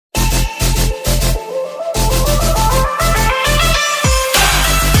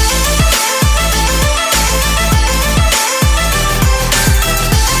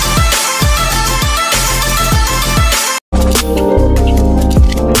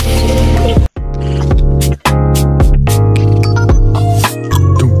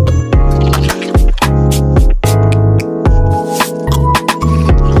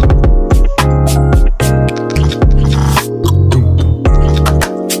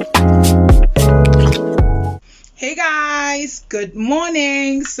Good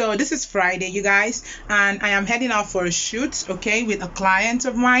morning. So this is Friday, you guys, and I am heading out for a shoot, okay, with a client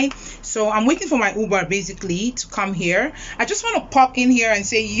of mine. So I'm waiting for my Uber basically to come here. I just want to pop in here and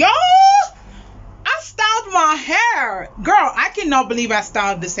say, yo, I styled my hair. Girl, I cannot believe I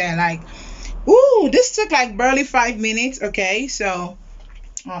styled this hair. Like, ooh, this took like barely 5 minutes, okay? So,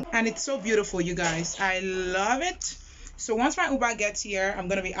 and it's so beautiful, you guys. I love it. So once my Uber gets here, I'm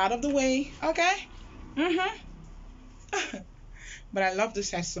gonna be out of the way, okay? But I love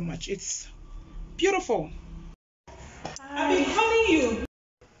this hair so much. It's beautiful. I've been calling you.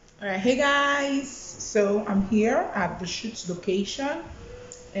 All right, hey guys. So I'm here at the shoot location,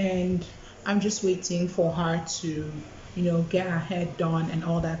 and I'm just waiting for her to, get her hair done and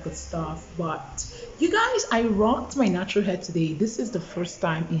all that good stuff. But you guys, I rocked my natural hair today. This is the first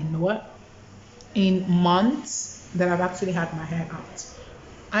time in months that I've actually had my hair out.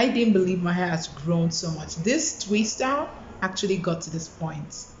 I didn't believe my hair has grown so much. This twist out actually got to this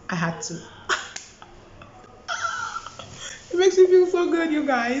point. I had to. It makes me feel so good, you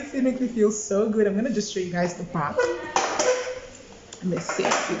guys. It makes me feel so good. I'm gonna just show you guys the back. Let me see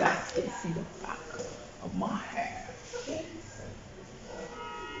if you guys can see the back of my hair.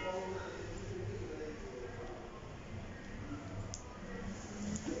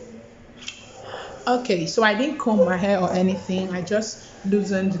 Okay, so I didn't comb my hair or anything. I just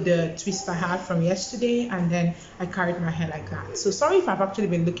loosened the twist I had from yesterday, and then I carried my hair like that. So sorry if I've actually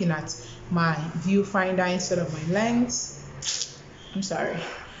been looking at my viewfinder instead of my lens. I'm sorry.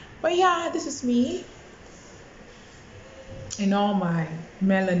 But yeah, this is me in all my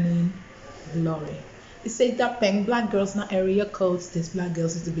melanin glory. It says that pink black girls not area codes. This black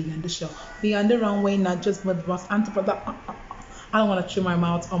girls is to be on the show. Be on the runway, not just but was anti-product. I don't want to chew my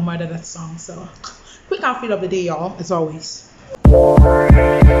mouth or murder that song. So, quick outfit of the day, y'all, as always.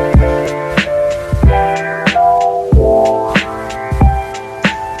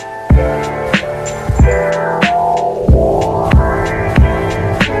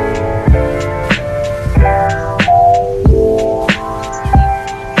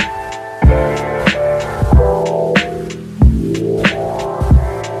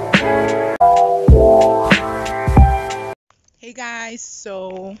 Hey guys,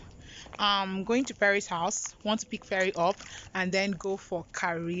 so I'm going to Perry's house. Want to pick Perry up and then go for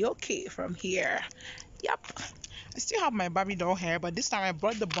karaoke from here. Yep, I still have my Barbie doll hair, but this time I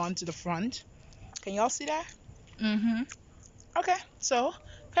brought the bun to the front. Can y'all see that? Okay, so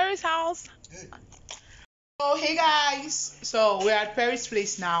Perry's house. Oh, hey guys, so we're at Perry's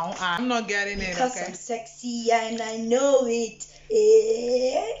place now. I'm not getting it, because okay? I'm sexy and I know it.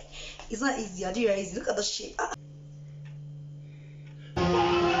 Eh? It's not easy. I do it easy. Look at the shape.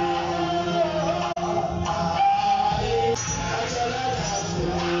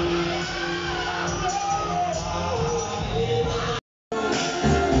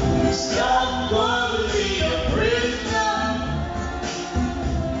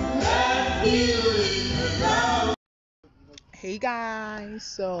 Hey guys,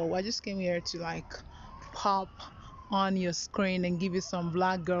 so I just came here to like pop on your screen and give you some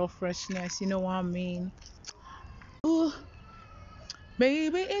black girl freshness, you know what I mean? Ooh,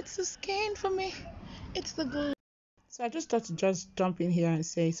 baby, it's the skin for me, it's the glow. So I just thought to just jump in here and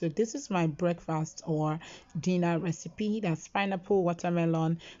say, so this is my breakfast or dinner recipe. That's pineapple,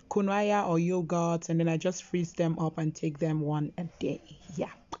 watermelon, quinoa or yogurt, and then I just freeze them up and take them one a day. Yeah.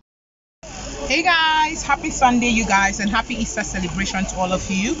 Hey guys, happy Sunday, you guys, and happy Easter celebration to all of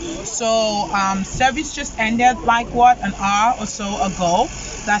you. So service just ended like an hour or so ago.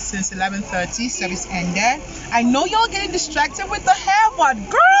 That's since 11:30 service ended. I know y'all getting distracted with the hair, but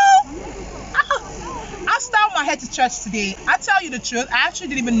girl, I styled my hair to church today. I tell you the truth, I actually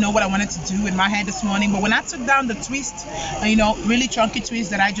didn't even know what I wanted to do with my hair this morning, but when I took down the twist, really chunky twist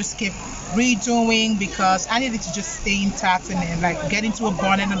that I just kept redoing because I needed to just stay intact and like get into a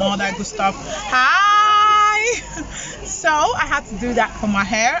bonnet and all that good stuff. Hi! So I had to do that for my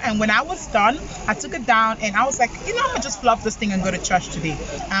hair, and when I was done, I took it down and I was like, I'm gonna just fluff this thing and go to church today.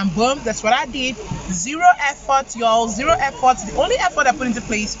 And boom, that's what I did. Zero effort, y'all, zero effort. The only effort I put into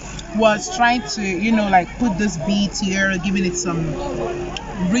place was trying to, like put this beat here, giving it some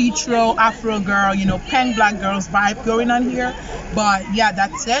retro Afro girl, pen black girls vibe going on here. But yeah,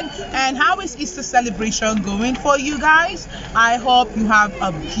 that's it. And how is Easter celebration going for you guys? I hope you have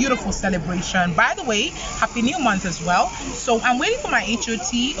a beautiful celebration. By the way, happy new month as well. So I'm waiting for my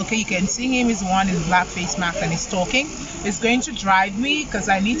HOT. Okay, you can see him. He's the one in black face mask and he's talking. He's going to drive me because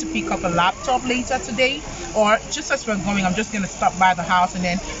I need to pick up a laptop later today, or just as we're going, I'm just going to stop by the house and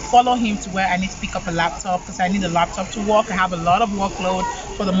then follow him to where I need to pick up a laptop because I need a laptop to work. I have a lot of workload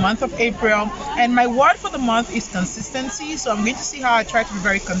for the month of April. And my word for the month is consistency. So I'm going to see how I try to be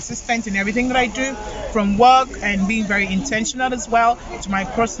very consistent in everything that I do, from work and being very intentional as well to my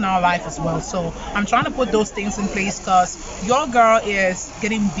personal life as well. So I'm trying to put those things in place because your girl is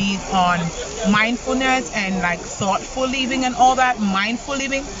getting big on mindfulness and like thoughtful living and all that, mindful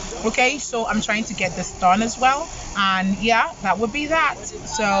living. Okay, so I'm trying to get this done as well. And yeah, that would be that.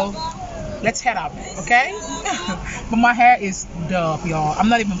 So let's head up, okay? But my hair is dope, y'all. I'm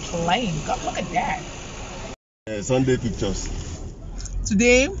not even playing. God, look at that. Sunday pictures.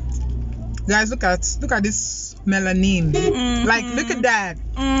 Today, guys, look at this melanin. Like, look at that.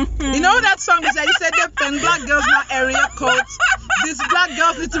 You know that song is that you said that black girls not area codes. These black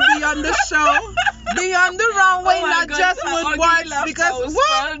girls need to be on the show, be on the runway, not just with words. Because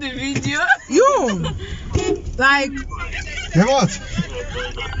what? The video. You like. Hey, what?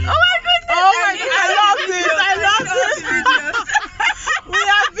 Oh my goodness. Oh my god, I love this. I love this. We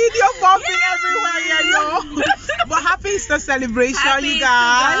have video bumping everywhere, yeah, y'all. But happy Easter celebration, Happy you Easter,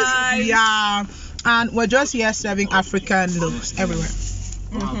 guys. guys. Yeah. And we're just here serving African looks everywhere.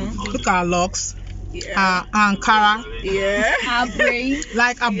 Look at our locks. Yeah. Ankara. Yeah. Our brain.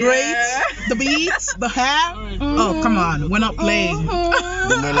 Like our braids, the beads, the hair. Oh, come on. We're not playing.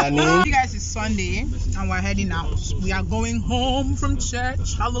 The melanin. You guys, it's Sunday and we're heading out. We are going home from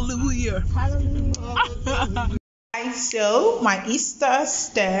church. Hallelujah. So my Easter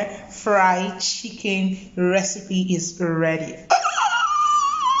stir fried chicken recipe is ready. I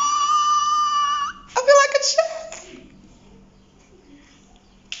feel like a chef.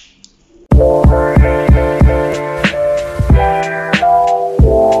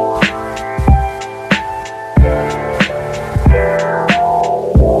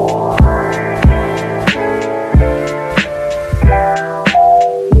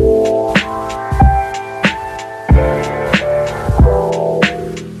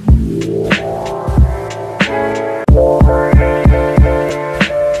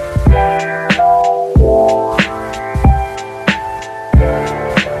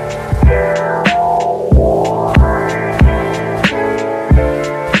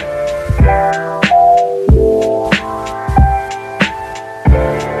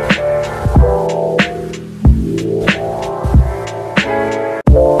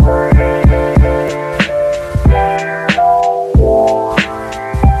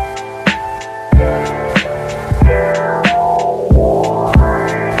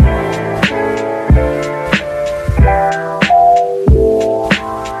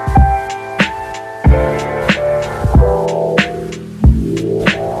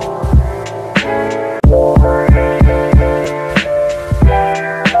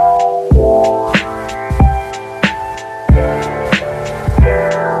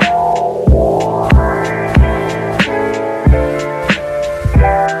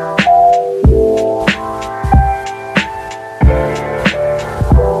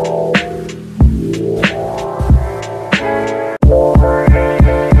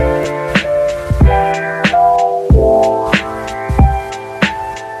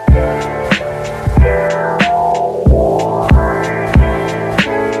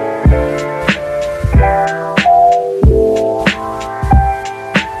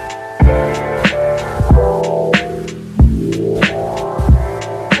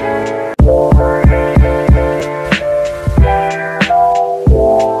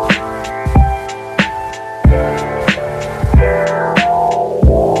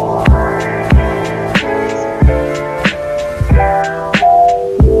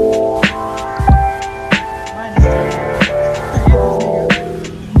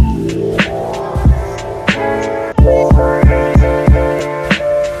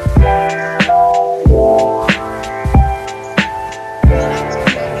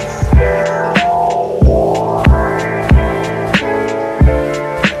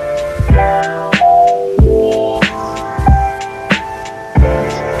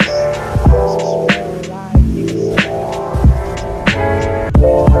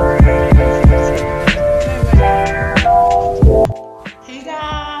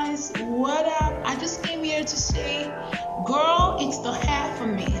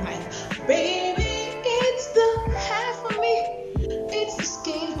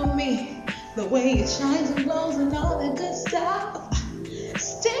 The way it shines and glows and all that good stuff.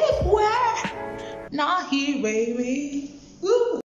 Stay where, not here, baby. Ooh.